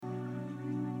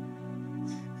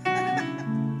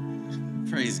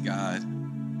Praise God.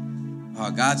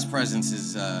 God's presence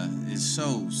is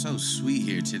so sweet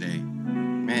here today.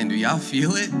 Man, do y'all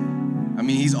feel it? I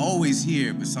mean, he's always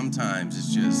here, but sometimes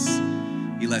it's just,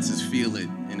 he lets us feel it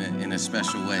in a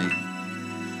special way.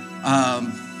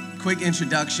 Quick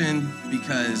introduction,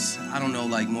 because I don't know,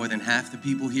 like more than half the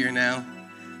people here now.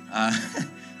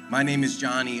 My name is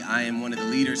Johnny. I am one of the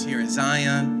leaders here at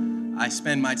Zion. I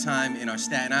spend my time in our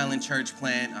Staten Island church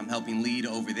plant. I'm helping lead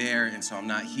over there, and so I'm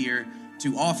not here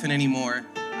too often anymore.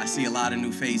 I see a lot of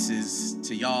new faces.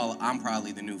 To y'all, I'm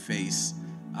probably the new face,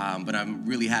 but I'm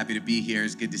really happy to be here.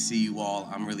 It's good to see you all.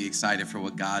 I'm really excited for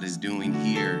what God is doing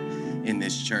here in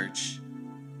this church.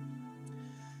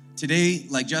 Today,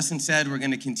 like Justin said, we're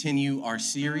going to continue our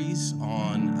series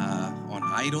on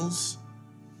idols.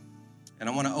 And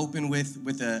I want to open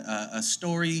with a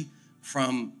story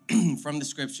from the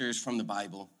scriptures, from the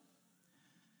Bible.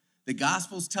 The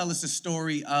Gospels tell us a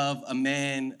story of a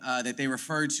man that they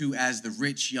refer to as the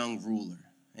rich young ruler.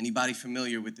 Anybody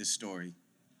familiar with this story?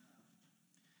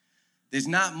 There's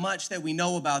not much that we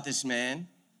know about this man,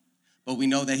 but we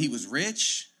know that he was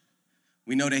rich,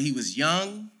 we know that he was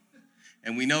young,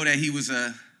 and we know that he was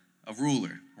a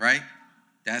ruler, right?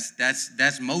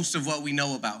 That's most of what we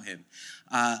know about him.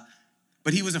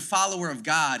 But he was a follower of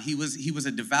God. He was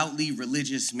a devoutly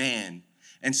religious man.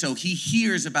 And so he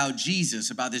hears about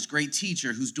Jesus, about this great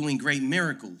teacher who's doing great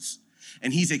miracles.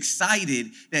 And he's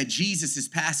excited that Jesus is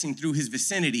passing through his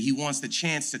vicinity. He wants the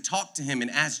chance to talk to him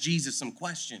and ask Jesus some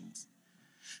questions.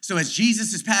 So as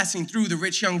Jesus is passing through, the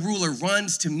rich young ruler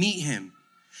runs to meet him.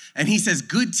 And he says,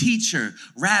 "Good teacher,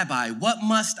 Rabbi, what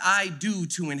must I do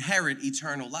to inherit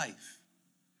eternal life?"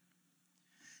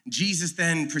 Jesus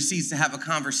then proceeds to have a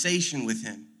conversation with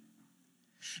him.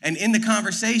 And in the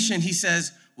conversation, he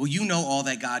says, "Well, you know all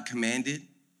that God commanded.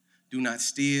 Do not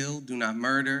steal, do not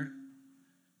murder,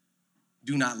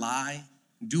 do not lie.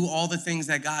 Do all the things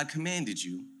that God commanded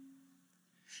you."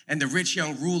 And the rich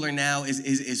young ruler now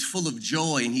is full of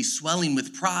joy, and he's swelling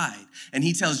with pride. And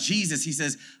he tells Jesus, he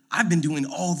says, "I've been doing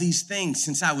all these things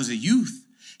since I was a youth.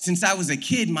 Since I was a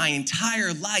kid, my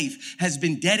entire life has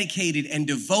been dedicated and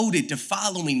devoted to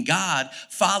following God,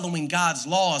 following God's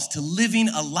laws, to living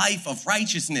a life of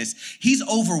righteousness." He's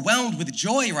overwhelmed with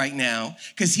joy right now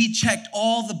because he checked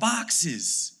all the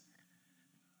boxes.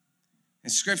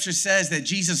 And scripture says that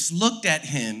Jesus looked at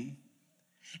him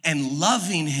and,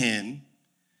 loving him,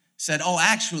 said, "Oh,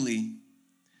 actually,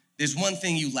 there's one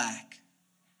thing you lack.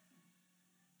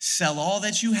 Sell all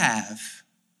that you have,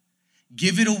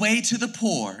 give it away to the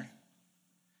poor,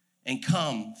 and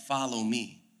come follow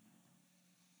me."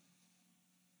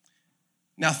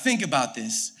 Now think about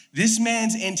this. This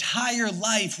man's entire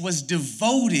life was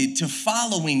devoted to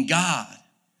following God.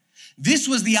 This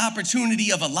was the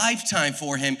opportunity of a lifetime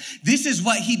for him. This is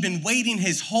what he'd been waiting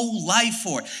his whole life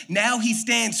for. Now he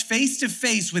stands face to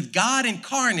face with God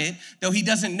incarnate, though he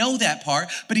doesn't know that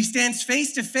part, but he stands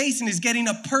face to face and is getting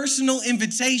a personal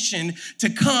invitation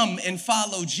to come and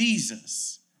follow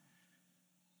Jesus.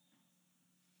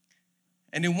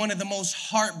 And in one of the most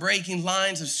heartbreaking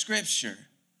lines of scripture,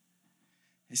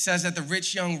 it says that the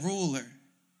rich young ruler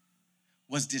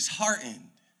was disheartened.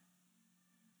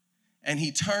 And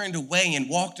he turned away and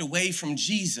walked away from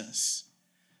Jesus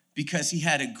because he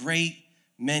had a great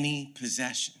many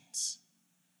possessions.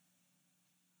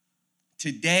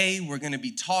 Today, we're going to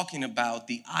be talking about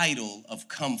the idol of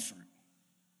comfort.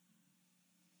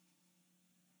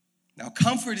 Now,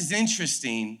 comfort is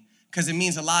interesting because it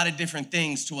means a lot of different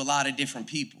things to a lot of different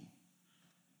people.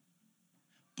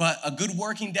 But a good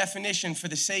working definition for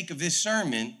the sake of this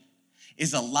sermon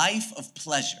is a life of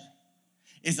pleasure.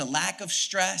 Is a lack of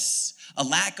stress, a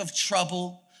lack of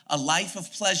trouble, a life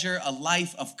of pleasure, a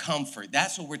life of comfort.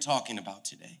 That's what we're talking about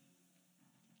today.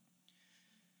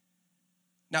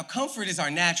 Now, comfort is our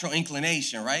natural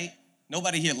inclination, right?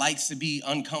 Nobody here likes to be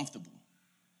uncomfortable.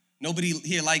 Nobody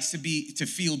here likes to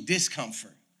feel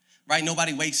discomfort, right?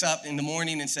 Nobody wakes up in the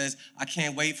morning and says, "I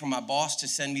can't wait for my boss to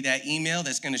send me that email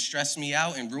that's going to stress me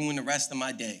out and ruin the rest of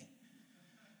my day."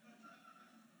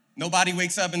 Nobody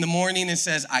wakes up in the morning and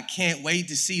says, "I can't wait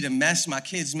to see the mess my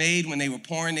kids made when they were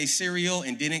pouring their cereal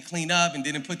and didn't clean up and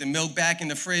didn't put the milk back in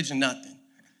the fridge and nothing."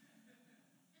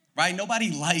 Right? Nobody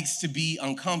likes to be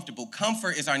uncomfortable.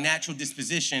 Comfort is our natural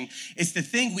disposition. It's the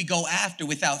thing we go after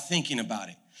without thinking about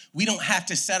it. We don't have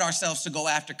to set ourselves to go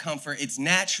after comfort. It's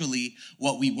naturally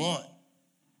what we want.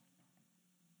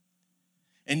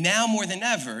 And now more than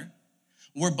ever,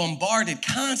 we're bombarded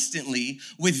constantly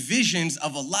with visions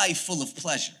of a life full of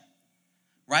pleasure.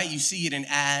 Right? You see it in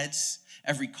ads.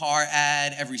 Every car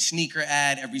ad, every sneaker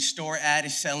ad, every store ad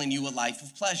is selling you a life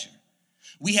of pleasure.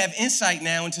 We have insight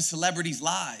now into celebrities'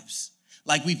 lives.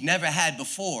 like we've never had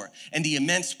before, and the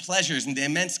immense pleasures and the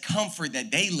immense comfort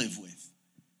that they live with.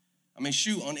 I mean,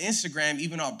 shoot, on Instagram,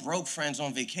 even our broke friends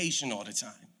on vacation all the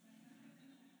time.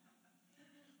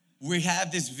 We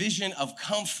have this vision of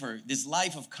comfort, this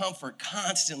life of comfort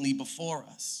constantly before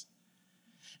us.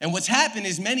 And what's happened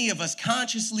is many of us,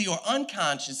 consciously or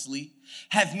unconsciously,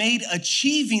 have made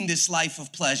achieving this life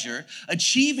of pleasure,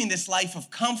 achieving this life of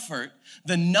comfort,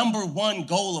 the number one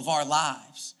goal of our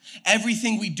lives.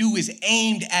 Everything we do is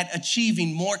aimed at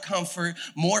achieving more comfort,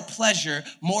 more pleasure,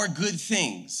 more good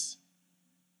things,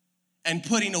 and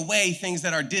putting away things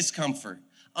that are discomfort,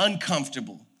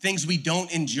 uncomfortable, things we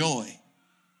don't enjoy.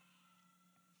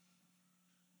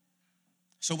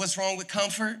 So what's wrong with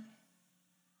comfort?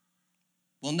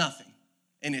 Well, nothing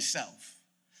in itself.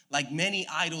 Like many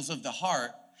idols of the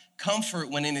heart, comfort,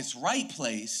 when in its right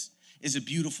place, is a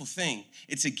beautiful thing.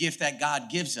 It's a gift that God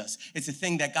gives us. It's a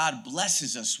thing that God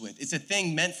blesses us with. It's a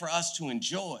thing meant for us to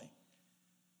enjoy.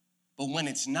 But when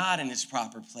it's not in its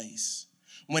proper place,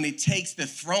 when it takes the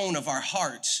throne of our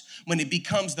hearts, when it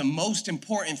becomes the most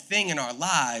important thing in our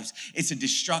lives, it's a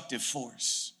destructive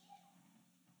force.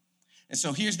 And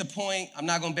so here's the point. I'm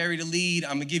not going to bury the lead.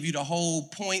 I'm going to give you the whole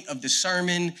point of the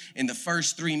sermon in the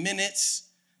first 3 minutes.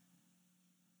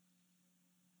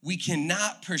 We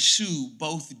cannot pursue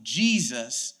both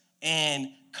Jesus and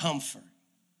comfort.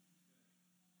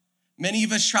 Many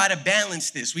of us try to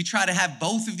balance this. We try to have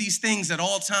both of these things at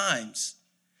all times.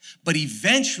 But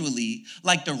eventually,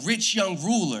 like the rich young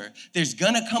ruler, there's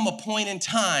gonna come a point in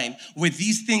time where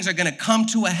these things are gonna come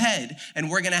to a head, and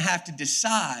we're gonna have to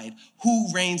decide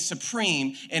who reigns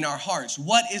supreme in our hearts.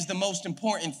 What is the most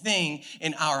important thing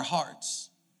in our hearts?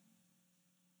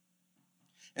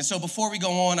 And so before we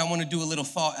go on, I wanna do a little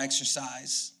thought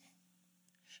exercise.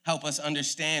 Help us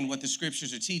understand what the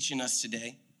scriptures are teaching us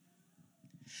today.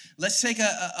 Let's take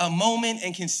a moment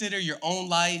and consider your own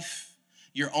life,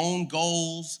 your own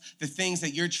goals, the things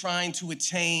that you're trying to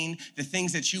attain, the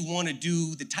things that you want to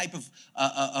do, the type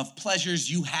of pleasures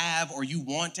you have or you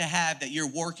want to have that you're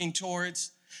working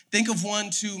towards. Think of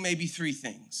 1, 2, maybe 3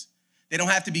 things. They don't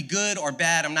have to be good or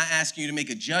bad. I'm not asking you to make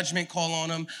a judgment call on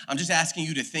them. I'm just asking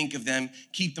you to think of them,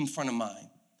 keep them front of mind.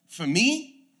 For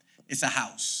me, it's a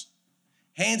house.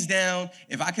 Hands down,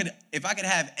 if I could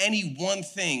have any one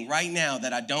thing right now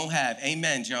that I don't have,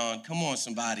 amen, John, come on,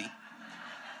 somebody.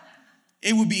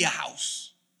 It would be a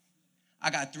house. I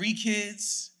got 3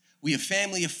 kids. We a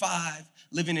family of 5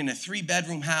 living in a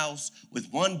 3-bedroom house with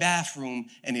 1 bathroom,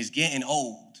 and it's getting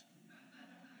old.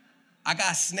 I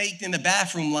got snaked in the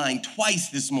bathroom line twice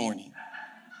this morning.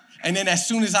 And then as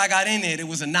soon as I got in it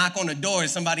was a knock on the door and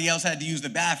somebody else had to use the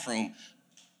bathroom.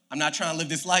 I'm not trying to live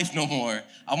this life no more.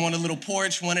 I want a little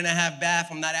porch, 1.5 bath.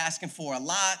 I'm not asking for a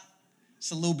lot.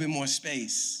 It's a little bit more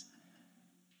space.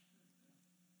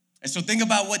 And so think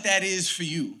about what that is for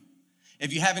you.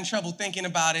 If you're having trouble thinking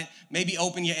about it, maybe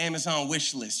open your Amazon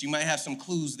wish list. You might have some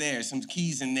clues there, some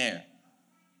keys in there.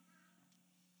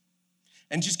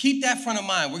 And just keep that front of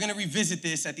mind. We're going to revisit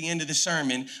this at the end of the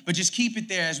sermon, but just keep it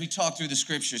there as we talk through the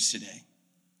scriptures today.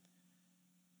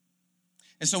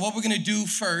 And so what we're going to do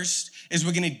first is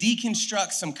we're going to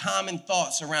deconstruct some common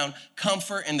thoughts around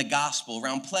comfort and the gospel,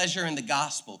 around pleasure and the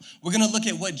gospel. We're going to look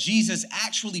at what Jesus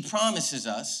actually promises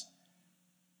us,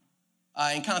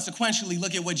 and consequentially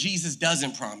look at what Jesus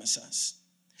doesn't promise us.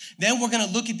 Then we're going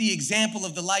to look at the example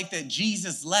of the life that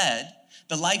Jesus led,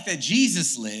 the life that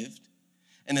Jesus lived.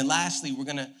 And then lastly, we're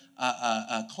going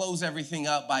to close everything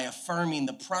up by affirming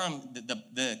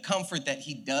the comfort that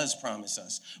he does promise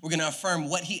us. We're going to affirm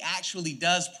what he actually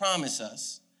does promise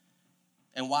us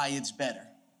and why it's better.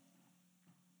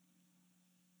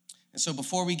 And so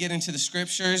before we get into the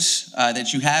scriptures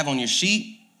that you have on your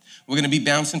sheet, we're going to be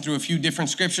bouncing through a few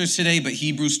different scriptures today, but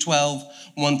Hebrews 12,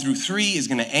 1 through 3 is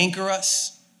going to anchor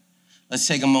us. Let's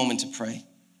take a moment to pray.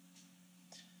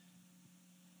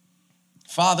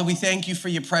 Father, we thank you for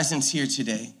your presence here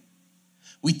today.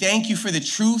 We thank you for the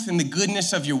truth and the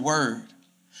goodness of your word,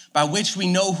 by which we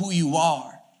know who you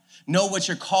are, know what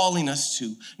you're calling us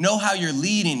to, know how you're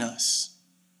leading us.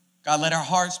 God, let our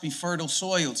hearts be fertile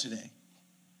soil today.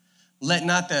 Let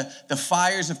not the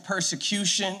fires of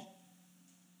persecution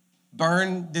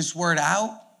burn this word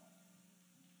out,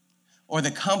 or the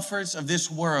comforts of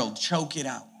this world choke it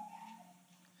out.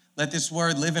 Let this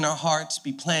word live in our hearts,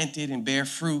 be planted and bear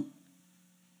fruit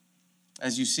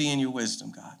as you see in your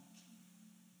wisdom, God.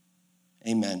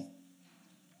 Amen.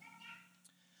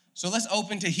 So let's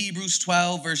open to Hebrews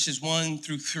 12, verses 1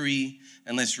 through 3,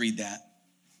 and let's read that.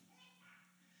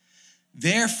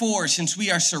 Therefore, since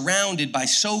we are surrounded by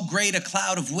so great a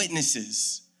cloud of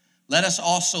witnesses, let us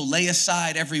also lay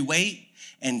aside every weight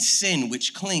and sin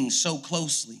which clings so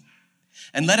closely.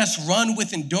 And let us run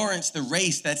with endurance the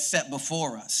race that's set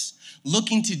before us,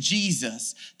 looking to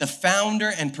Jesus, the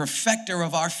founder and perfecter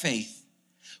of our faith,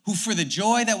 who for the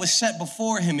joy that was set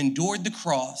before him endured the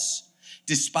cross,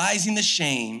 despising the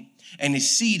shame, and is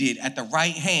seated at the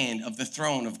right hand of the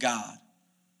throne of God.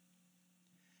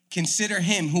 Consider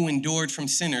him who endured from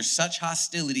sinners such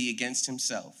hostility against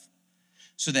himself,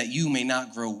 so that you may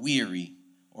not grow weary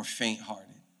or faint-hearted.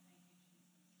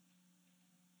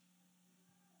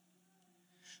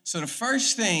 So the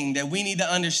first thing that we need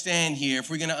to understand here, if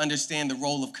we're going to understand the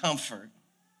role of comfort,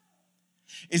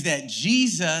 is that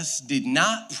Jesus did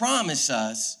not promise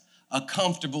us a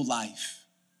comfortable life.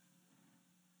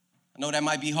 I know that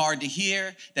might be hard to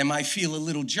hear, that might feel a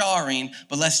little jarring,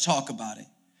 but let's talk about it.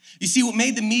 You see, what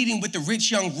made the meeting with the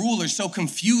rich young ruler so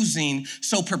confusing,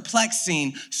 so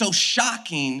perplexing, so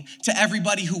shocking to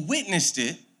everybody who witnessed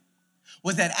it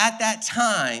was that at that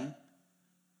time,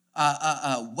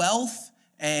 wealth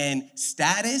and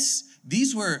status,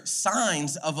 these were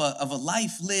signs of a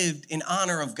life lived in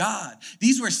honor of God.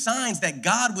 These were signs that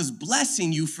God was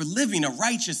blessing you for living a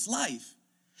righteous life.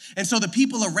 And so the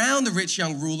people around the rich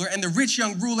young ruler and the rich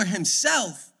young ruler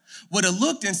himself would have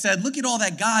looked and said, look at all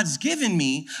that God's given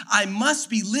me. I must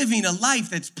be living a life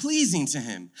that's pleasing to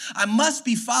him. I must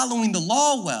be following the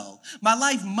law well. My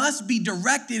life must be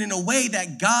directed in a way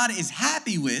that God is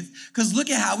happy with, because look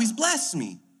at how he's blessed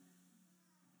me.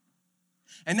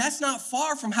 And that's not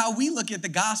far from how we look at the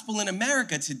gospel in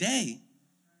America today.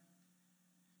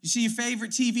 You see, your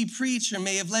favorite TV preacher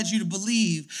may have led you to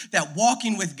believe that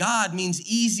walking with God means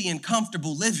easy and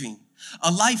comfortable living,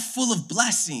 a life full of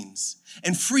blessings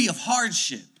and free of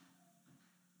hardship.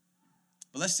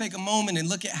 But let's take a moment and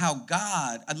look at how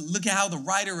the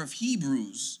writer of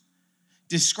Hebrews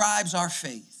describes our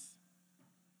faith.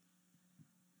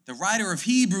 The writer of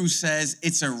Hebrews says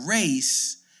it's a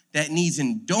race that needs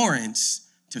endurance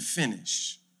to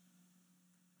finish.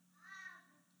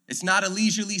 It's not a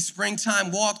leisurely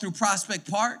springtime walk through Prospect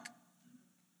Park.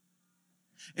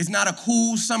 It's not a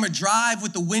cool summer drive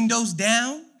with the windows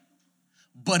down,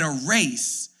 but a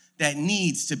race that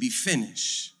needs to be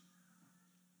finished.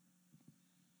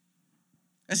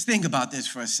 Let's think about this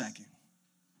for a second.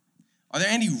 Are there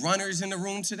any runners in the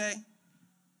room today?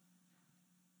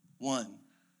 One.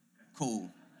 Cool.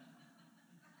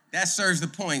 That serves the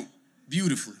point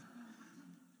beautifully.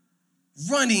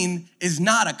 Running is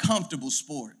not a comfortable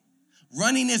sport.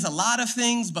 Running is a lot of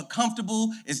things, but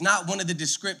comfortable is not one of the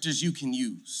descriptors you can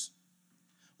use.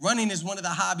 Running is one of the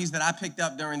hobbies that I picked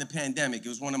up during the pandemic. It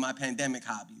was one of my pandemic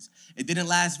hobbies. It didn't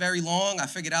last very long. I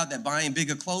figured out that buying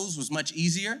bigger clothes was much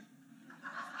easier.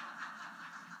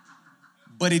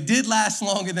 But it did last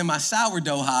longer than my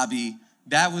sourdough hobby.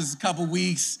 That was a couple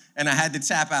weeks, and I had to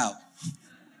tap out.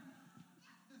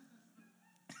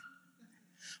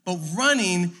 But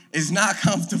running is not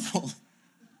comfortable.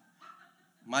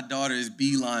 My daughter is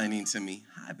beelining to me.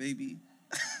 Hi, baby.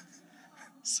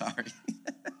 Sorry.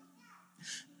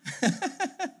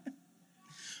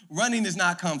 Running is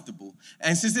not comfortable.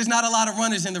 And since there's not a lot of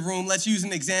runners in the room, let's use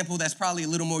an example that's probably a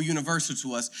little more universal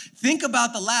to us. Think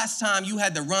about the last time you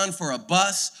had to run for a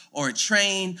bus or a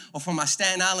train, or for my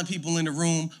Staten Island people in the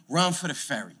room, run for the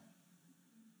ferry.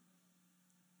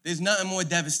 There's nothing more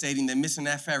devastating than missing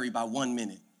that ferry by 1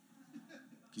 minute,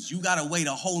 because you gotta wait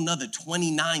a whole nother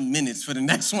 29 minutes for the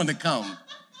next one to come.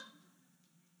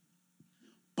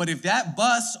 But if that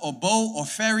bus or boat or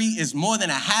ferry is more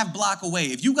than a half block away,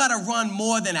 if you gotta run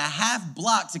more than a half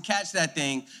block to catch that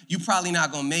thing, you're probably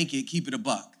not gonna make it, keep it a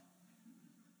buck.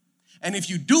 And if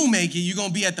you do make it, you're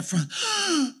gonna be at the front,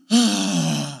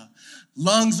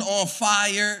 lungs on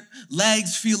fire,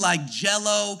 legs feel like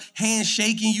jello, hands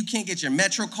shaking, you can't get your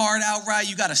Metro card out right,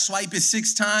 you gotta swipe it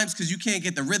 6 times because you can't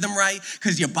get the rhythm right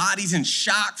because your body's in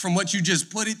shock from what you just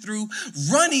put it through.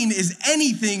 Running is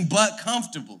anything but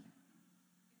comfortable.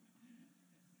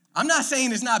 I'm not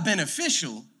saying it's not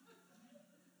beneficial.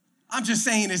 I'm just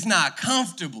saying it's not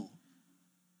comfortable.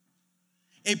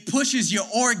 It pushes your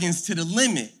organs to the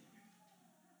limit.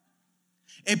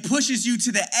 It pushes you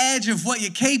to the edge of what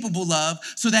you're capable of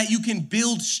so that you can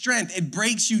build strength. It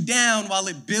breaks you down while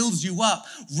it builds you up.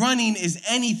 Running is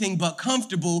anything but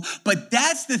comfortable, but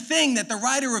that's the thing that the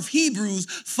writer of Hebrews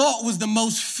thought was the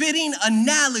most fitting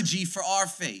analogy for our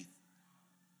faith.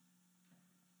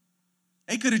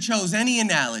 They could have chose any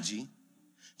analogy,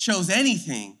 chose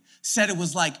anything, said it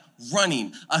was like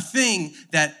running, a thing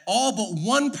that all but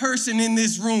one person in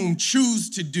this room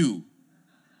choose to do.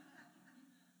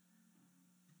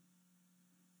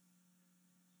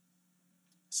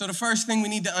 So the first thing we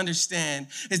need to understand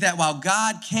is that while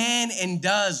God can and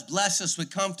does bless us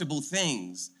with comfortable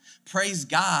things, praise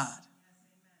God,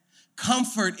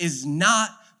 comfort is not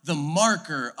the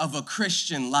marker of a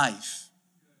Christian life.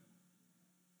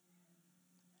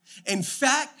 In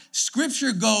fact,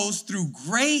 Scripture goes through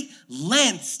great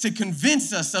lengths to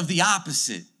convince us of the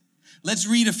opposite. Let's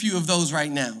read a few of those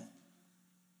right now.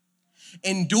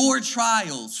 Endure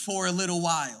trials for a little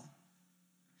while.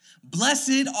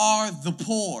 Blessed are the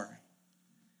poor.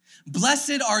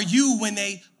 Blessed are you when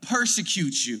they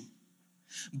persecute you.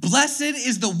 Blessed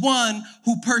is the one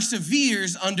who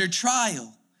perseveres under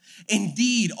trial.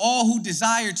 Indeed, all who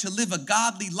desire to live a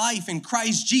godly life in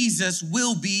Christ Jesus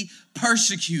will be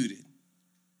persecuted.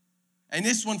 And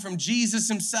this one from Jesus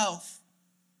himself.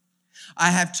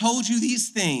 I have told you these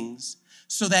things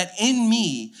so that in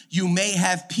me you may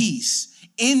have peace.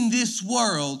 In this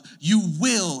world you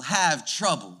will have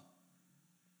trouble.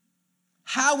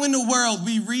 How in the world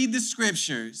we read the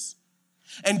scriptures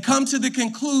and come to the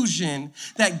conclusion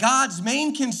that God's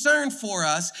main concern for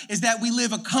us is that we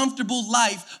live a comfortable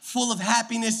life full of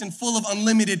happiness and full of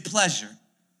unlimited pleasure.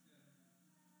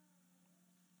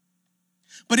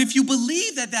 But if you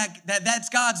believe that's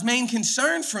God's main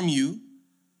concern from you,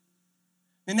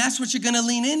 then that's what you're gonna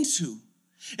lean into.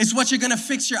 It's what you're gonna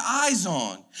fix your eyes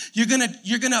on. You're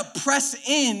gonna press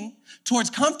in towards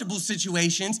comfortable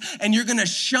situations, and you're gonna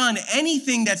shun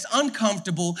anything that's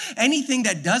uncomfortable, anything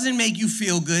that doesn't make you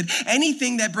feel good,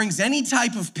 anything that brings any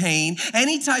type of pain,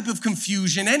 any type of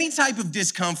confusion, any type of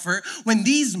discomfort, when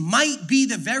these might be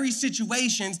the very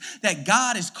situations that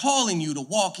God is calling you to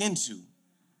walk into.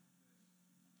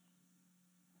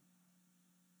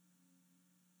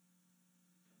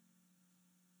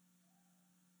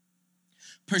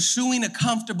 Pursuing a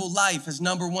comfortable life as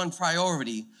number one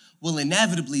priority will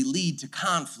inevitably lead to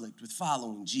conflict with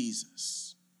following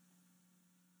Jesus.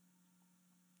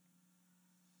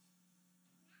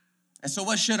 And so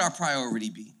what should our priority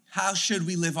be? How should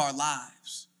we live our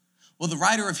lives? Well, the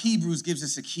writer of Hebrews gives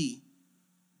us a key.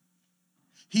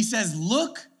 He says,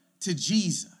 look to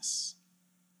Jesus.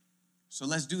 So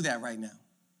let's do that right now.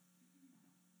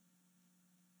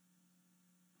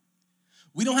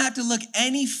 We don't have to look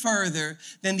any further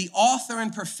than the author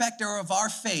and perfecter of our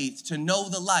faith to know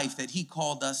the life that he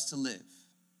called us to live.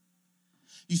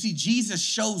 You see, Jesus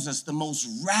shows us the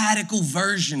most radical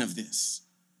version of this.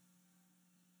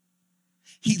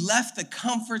 He left the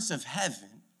comforts of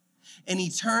heaven, an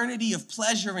eternity of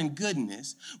pleasure and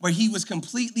goodness, where he was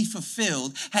completely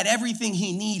fulfilled, had everything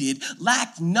he needed,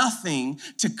 lacked nothing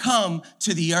to come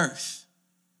to the earth.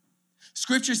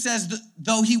 Scripture says,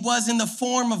 though he was in the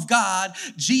form of God,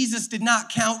 Jesus did not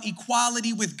count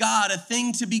equality with God a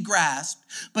thing to be grasped,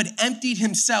 but emptied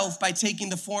himself by taking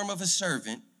the form of a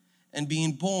servant and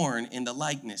being born in the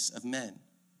likeness of men.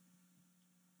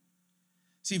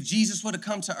 See, if Jesus would have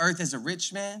come to earth as a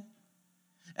rich man,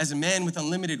 as a man with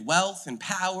unlimited wealth and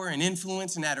power and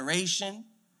influence and adoration,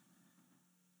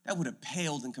 that would have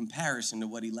paled in comparison to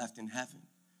what he left in heaven.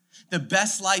 The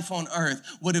best life on earth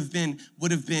would have been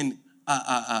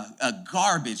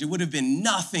garbage. It would have been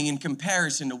nothing in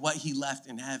comparison to what he left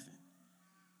in heaven.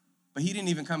 But he didn't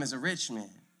even come as a rich man.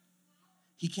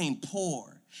 He came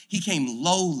poor. He came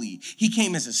lowly. He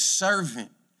came as a servant.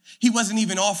 He wasn't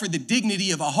even offered the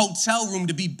dignity of a hotel room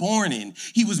to be born in.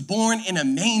 He was born in a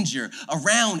manger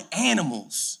around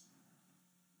animals.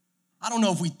 I don't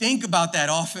know if we think about that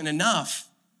often enough.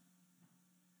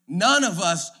 None of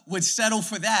us would settle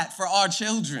for that for our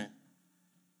children.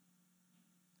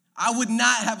 I would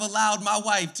not have allowed my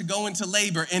wife to go into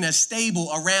labor in a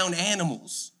stable around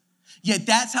animals. Yet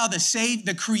that's how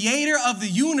the creator of the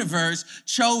universe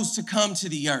chose to come to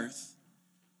the earth.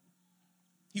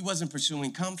 He wasn't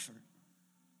pursuing comfort.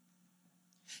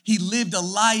 He lived a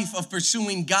life of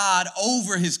pursuing God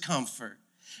over his comfort.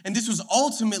 And this was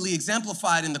ultimately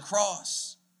exemplified in the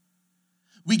cross.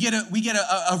 We get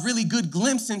a really good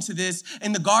glimpse into this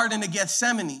in the Garden of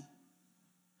Gethsemane.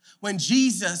 When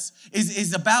Jesus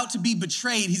is about to be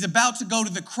betrayed, he's about to go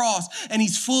to the cross, and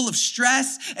he's full of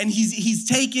stress, and he's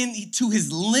taken to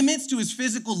his limits, to his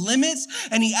physical limits,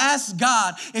 and he asks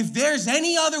God, if there's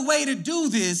any other way to do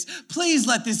this, please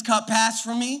let this cup pass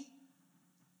from me.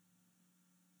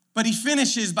 But he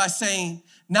finishes by saying,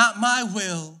 not my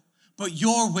will, but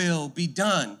your will be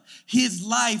done. His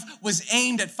life was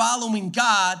aimed at following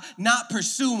God, not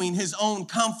pursuing his own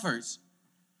comforts.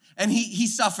 And he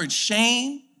suffered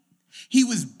shame. He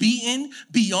was beaten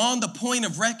beyond the point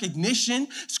of recognition.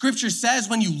 Scripture says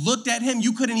when you looked at him,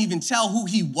 you couldn't even tell who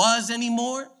he was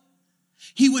anymore.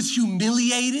 He was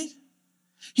humiliated.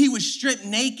 He was stripped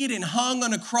naked and hung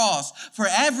on a cross for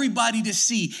everybody to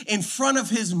see in front of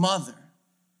his mother.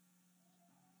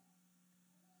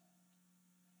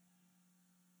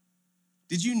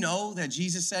 Did you know that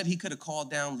Jesus said he could have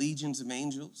called down legions of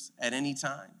angels at any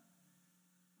time?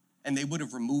 And they would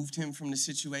have removed him from the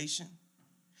situation?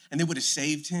 And they would have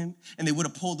saved him? And they would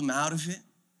have pulled him out of it?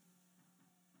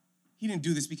 He didn't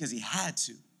do this because he had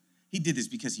to. He did this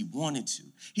because he wanted to.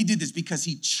 He did this because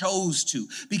he chose to,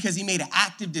 because he made an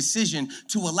active decision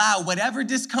to allow whatever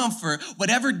discomfort,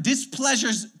 whatever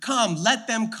displeasures come, let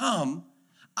them come.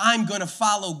 I'm going to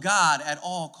follow God at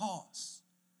all costs.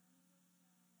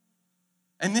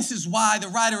 And this is why the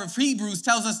writer of Hebrews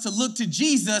tells us to look to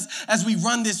Jesus as we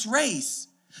run this race,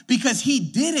 because he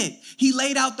did it. He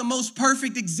laid out the most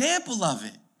perfect example of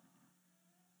it.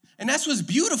 And that's what's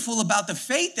beautiful about the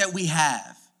faith that we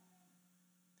have,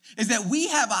 is that we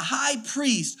have a high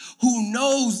priest who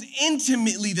knows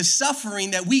intimately the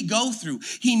suffering that we go through.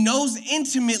 He knows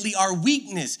intimately our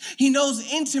weakness. He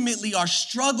knows intimately our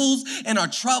struggles and our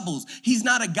troubles. He's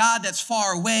not a God that's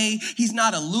far away. He's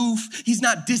not aloof. He's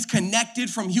not disconnected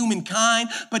from humankind,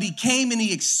 but he came and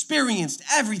he experienced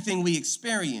everything we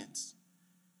experience.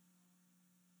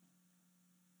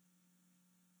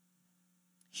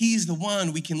 He's the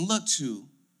one we can look to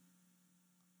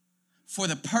for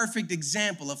the perfect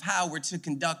example of how we're to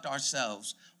conduct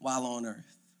ourselves while on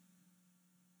earth.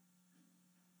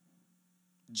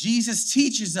 Jesus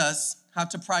teaches us how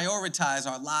to prioritize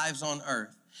our lives on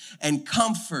earth, and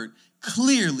comfort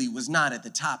clearly was not at the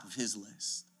top of his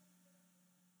list.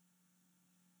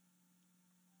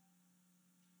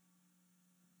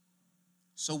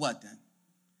 So what then?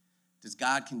 Does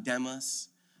God condemn us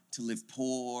to live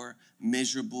poor,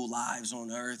 miserable lives on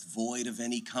earth, void of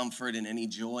any comfort and any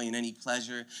joy and any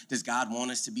pleasure? Does God want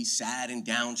us to be sad and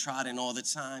downtrodden all the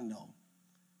time? No.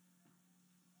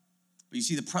 But you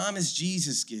see, the promise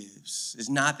Jesus gives is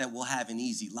not that we'll have an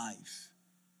easy life.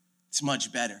 It's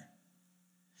much better.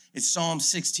 It's Psalm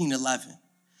 16:11.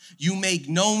 You make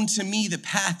known to me the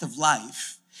path of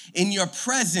life. In your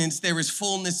presence there is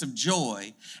fullness of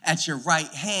joy. At your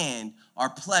right hand are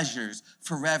pleasures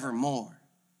forevermore.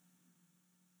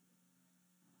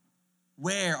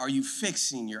 Where are you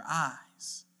fixing your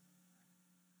eyes?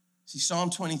 See, Psalm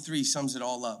 23 sums it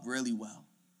all up really well.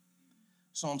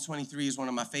 Psalm 23 is one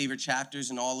of my favorite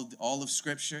chapters in all of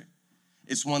Scripture.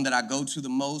 It's one that I go to the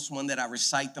most, one that I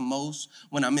recite the most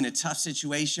when I'm in a tough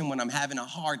situation, when I'm having a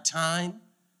hard time.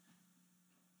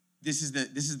 This is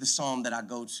the psalm that I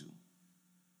go to.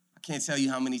 I can't tell you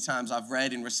how many times I've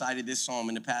read and recited this psalm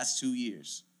in the past 2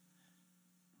 years.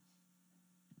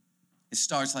 It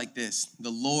starts like this: the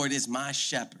Lord is my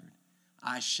shepherd,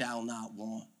 I shall not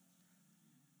want.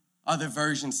 Other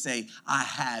versions say, I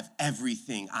have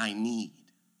everything I need.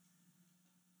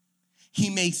 He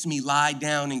makes me lie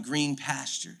down in green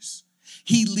pastures.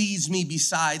 He leads me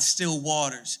beside still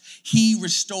waters. He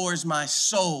restores my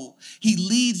soul. He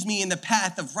leads me in the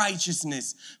path of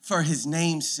righteousness for his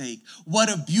name's sake.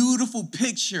 What a beautiful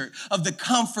picture of the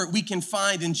comfort we can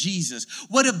find in Jesus.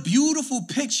 What a beautiful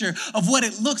picture of what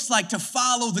it looks like to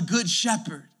follow the good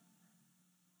shepherd.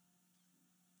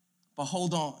 But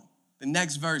hold on, the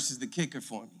next verse is the kicker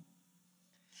for me.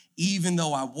 Even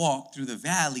though I walk through the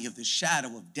valley of the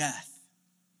shadow of death,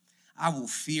 I will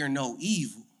fear no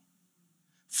evil.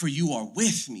 For you are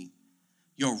with me,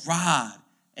 your rod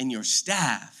and your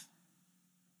staff,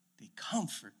 they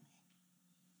comfort me.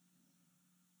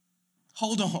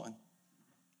 Hold on.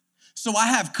 So I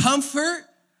have comfort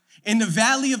in the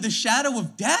valley of the shadow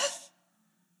of death?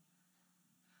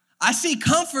 I see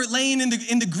comfort laying in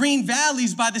the green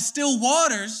valleys by the still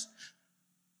waters,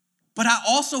 but I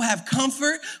also have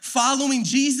comfort following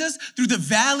Jesus through the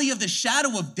valley of the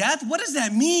shadow of death? What does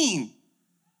that mean?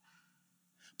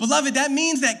 Beloved, that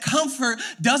means that comfort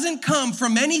doesn't come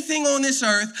from anything on this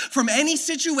earth, from any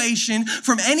situation,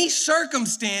 from any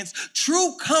circumstance.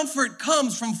 True comfort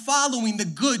comes from following the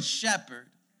good shepherd.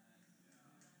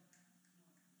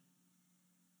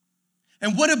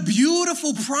 And what a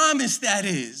beautiful promise that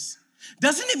is.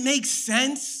 Doesn't it make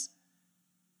sense?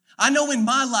 I know in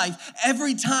my life,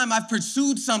 every time I've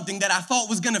pursued something that I thought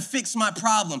was gonna fix my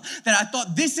problem, that I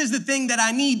thought this is the thing that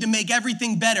I need to make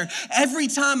everything better, every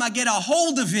time I get a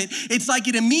hold of it, it's like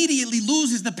it immediately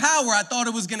loses the power I thought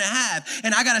it was gonna have.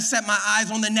 And I gotta set my eyes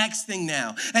on the next thing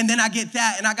now. And then I get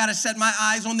that, and I gotta set my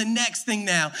eyes on the next thing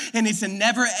now. And it's a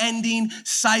never-ending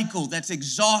cycle that's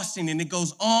exhausting, and it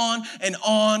goes on and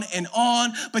on and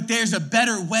on. But there's a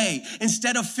better way.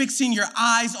 Instead of fixing your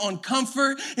eyes on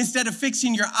comfort, instead of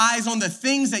fixing your eyes on the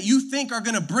things that you think are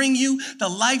going to bring you the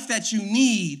life that you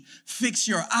need, fix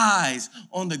your eyes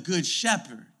on the good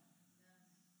shepherd.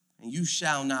 and you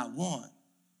shall not want.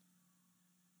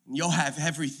 And you'll have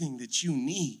everything that you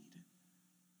need.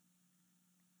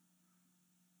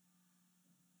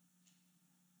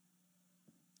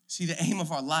 See, the aim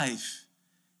of our life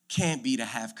can't be to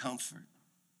have comfort.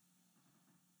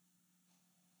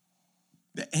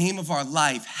 The aim of our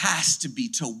life has to be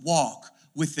to walk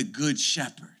with the Good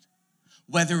Shepherd,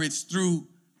 whether it's through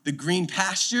the green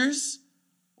pastures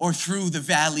or through the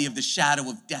valley of the shadow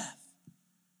of death.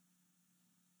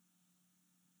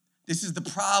 This is the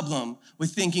problem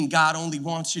with thinking God only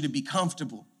wants you to be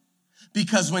comfortable.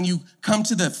 Because when you come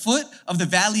to the foot of the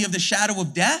valley of the shadow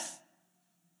of death,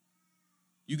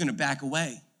 you're gonna back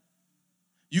away.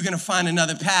 You're gonna find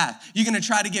another path. You're gonna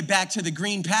try to get back to the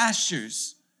green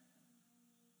pastures.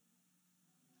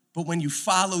 But when you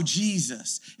follow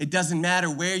Jesus, it doesn't matter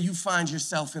where you find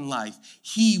yourself in life.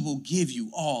 He will give you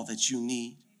all that you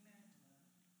need.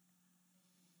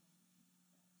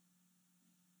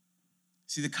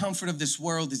 See, the comfort of this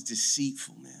world is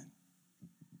deceitful, man.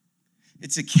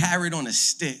 It's a carrot on a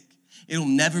stick. It'll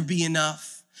never be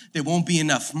enough. There won't be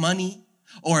enough money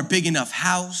or a big enough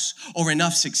house or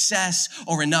enough success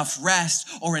or enough rest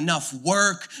or enough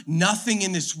work. Nothing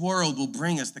in this world will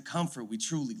bring us the comfort we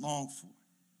truly long for.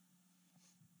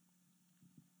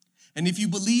 And if you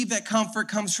believe that comfort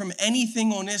comes from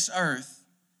anything on this earth,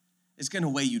 it's going to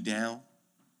weigh you down.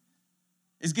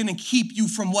 It's going to keep you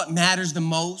from what matters the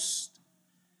most.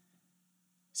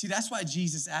 See, that's why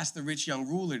Jesus asked the rich young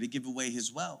ruler to give away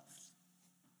his wealth.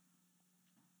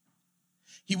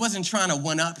 He wasn't trying to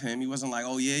one-up him. He wasn't like,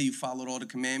 oh yeah, you followed all the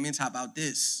commandments. How about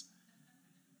this?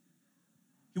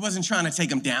 He wasn't trying to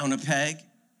take him down a peg.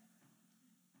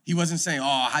 He wasn't saying,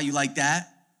 oh, how you like that?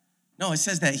 No, it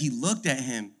says that he looked at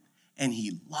him and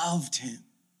he loved him.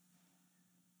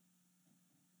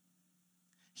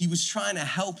 He was trying to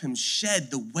help him shed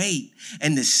the weight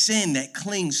and the sin that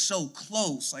clings so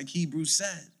close, like Hebrews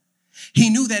said. He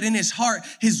knew that in his heart,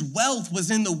 his wealth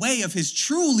was in the way of his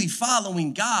truly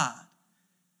following God.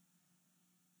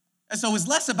 And so it was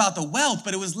less about the wealth,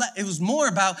 but it was more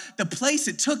about the place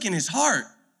it took in his heart.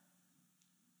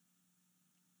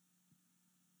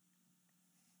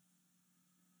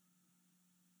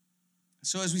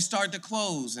 So as we start to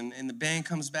close and the band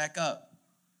comes back up,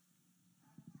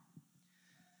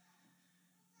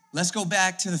 let's go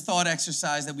back to the thought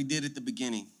exercise that we did at the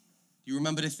beginning. You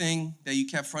remember the thing that you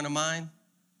kept front of mind?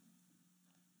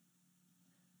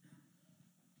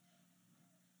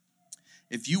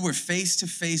 If you were face to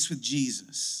face with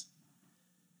Jesus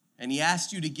and he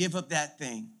asked you to give up that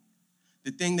thing,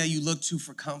 the thing that you look to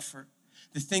for comfort,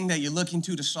 the thing that you're looking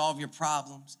to solve your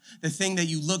problems, the thing that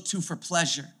you look to for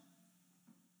pleasure,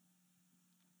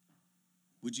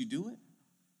 would you do it?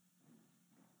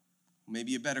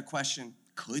 Maybe a better question,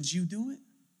 could you do it?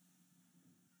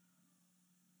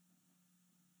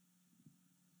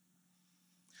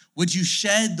 Would you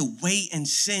shed the weight and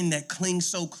sin that clings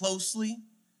so closely?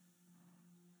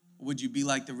 Or would you be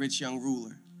like the rich young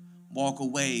ruler, walk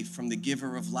away from the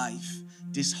giver of life,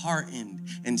 disheartened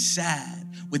and sad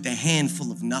with a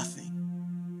handful of nothing?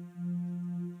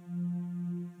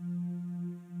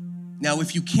 Now,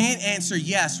 if you can't answer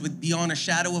yes with beyond a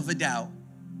shadow of a doubt,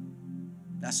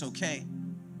 that's okay.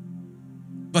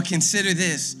 But consider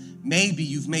this, maybe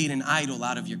you've made an idol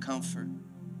out of your comfort.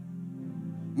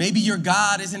 Maybe your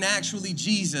God isn't actually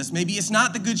Jesus. Maybe it's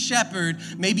not the Good Shepherd.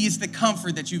 Maybe it's the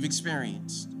comfort that you've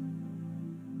experienced.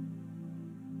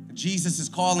 Jesus is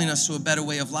calling us to a better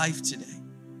way of life today.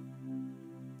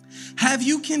 Have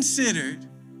you considered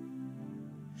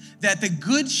that the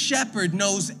Good Shepherd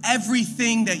knows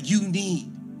everything that you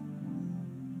need?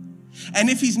 And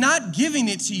if he's not giving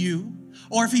it to you,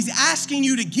 or if he's asking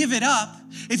you to give it up,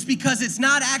 it's because it's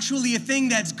not actually a thing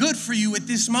that's good for you at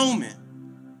this moment.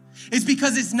 It's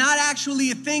because it's not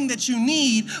actually a thing that you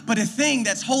need, but a thing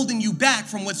that's holding you back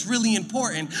from what's really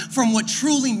important, from what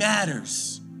truly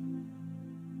matters.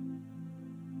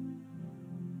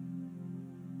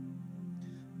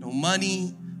 No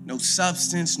money, no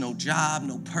substance, no job,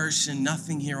 no person,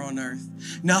 nothing here on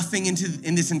earth, nothing in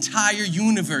this entire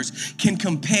universe can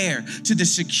compare to the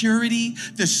security,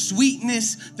 the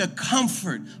sweetness, the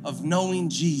comfort of knowing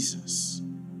Jesus.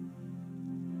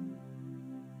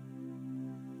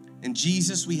 In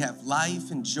Jesus, we have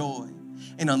life and joy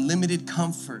and unlimited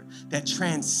comfort that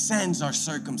transcends our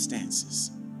circumstances.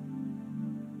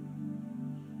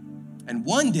 And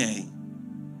one day,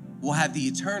 we'll have the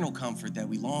eternal comfort that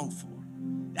we long for.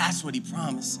 That's what he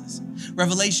promises.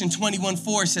 Revelation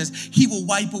 21:4 says, he will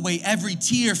wipe away every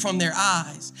tear from their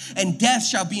eyes, and death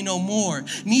shall be no more.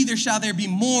 Neither shall there be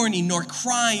mourning, nor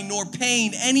crying, nor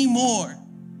pain anymore,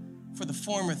 for the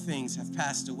former things have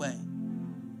passed away.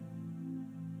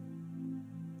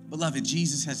 Beloved,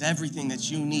 Jesus has everything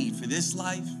that you need for this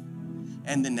life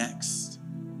and the next.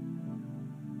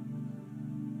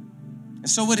 And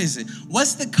so what is it?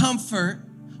 What's the comfort?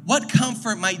 What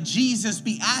comfort might Jesus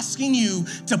be asking you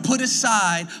to put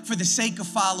aside for the sake of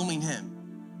following him?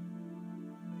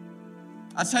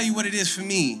 I'll tell you what it is for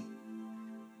me.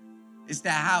 It's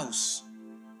that house.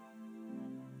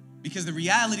 Because the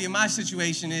reality of my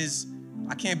situation is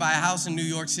I can't buy a house in New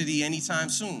York City anytime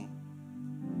soon.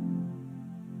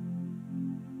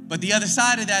 But the other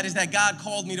side of that is that God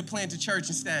called me to plant a church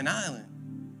in Staten Island.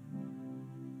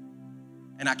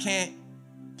 And I can't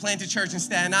plant a church in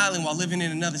Staten Island while living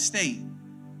in another state.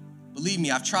 Believe me,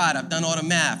 I've tried. I've done all the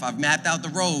math. I've mapped out the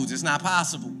roads. It's not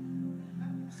possible.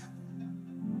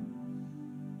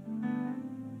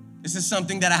 This is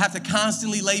something that I have to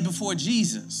constantly lay before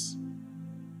Jesus.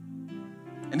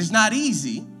 And it's not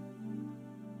easy.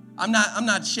 I'm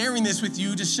not sharing this with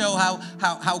you to show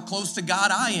how close to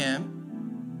God I am.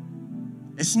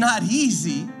 It's not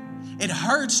easy. It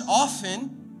hurts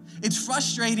often. It's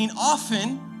frustrating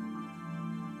often.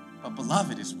 But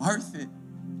beloved, it's worth it.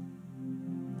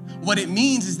 What it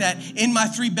means is that in my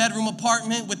 3-bedroom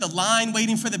apartment with the line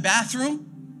waiting for the bathroom,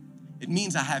 it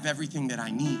means I have everything that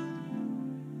I need.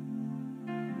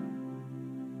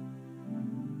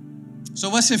 So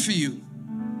what's it for you?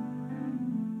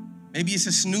 Maybe it's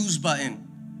a snooze button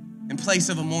in place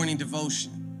of a morning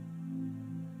devotion.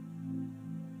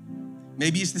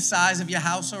 Maybe it's the size of your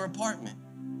house or apartment.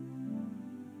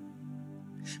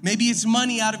 Maybe it's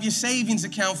money out of your savings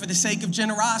account for the sake of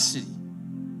generosity.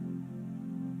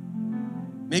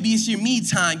 Maybe it's your me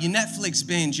time, your Netflix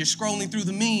binge, you're scrolling through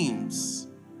the memes.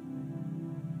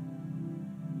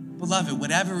 Beloved,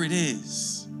 whatever it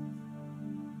is,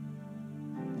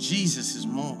 Jesus is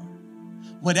more.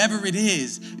 Whatever it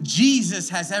is, Jesus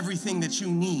has everything that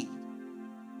you need.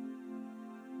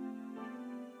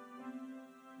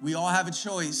 We all have a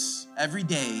choice every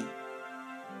day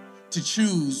to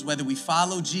choose whether we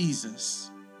follow Jesus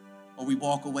or we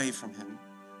walk away from him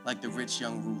like the rich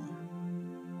young ruler.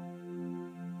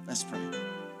 Let's pray.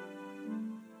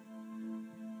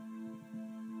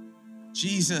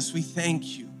 Jesus, we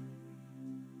thank you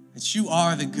that you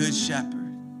are the good shepherd.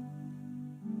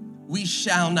 We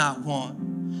shall not want.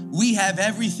 We have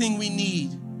everything we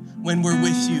need when we're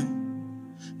with you.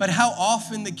 But how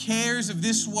often the cares of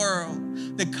this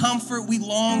world, the comfort we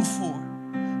long for,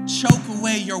 choke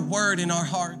away your word in our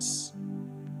hearts.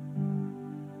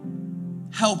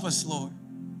 Help us, Lord.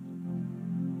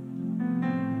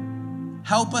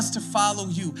 Help us to follow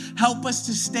you. Help us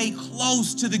to stay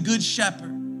close to the good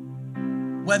shepherd,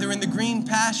 whether in the green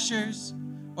pastures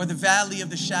or the valley of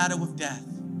the shadow of death.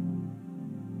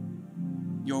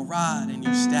 Your rod and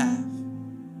your staff,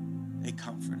 they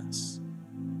comfort us.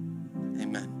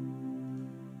 Amen.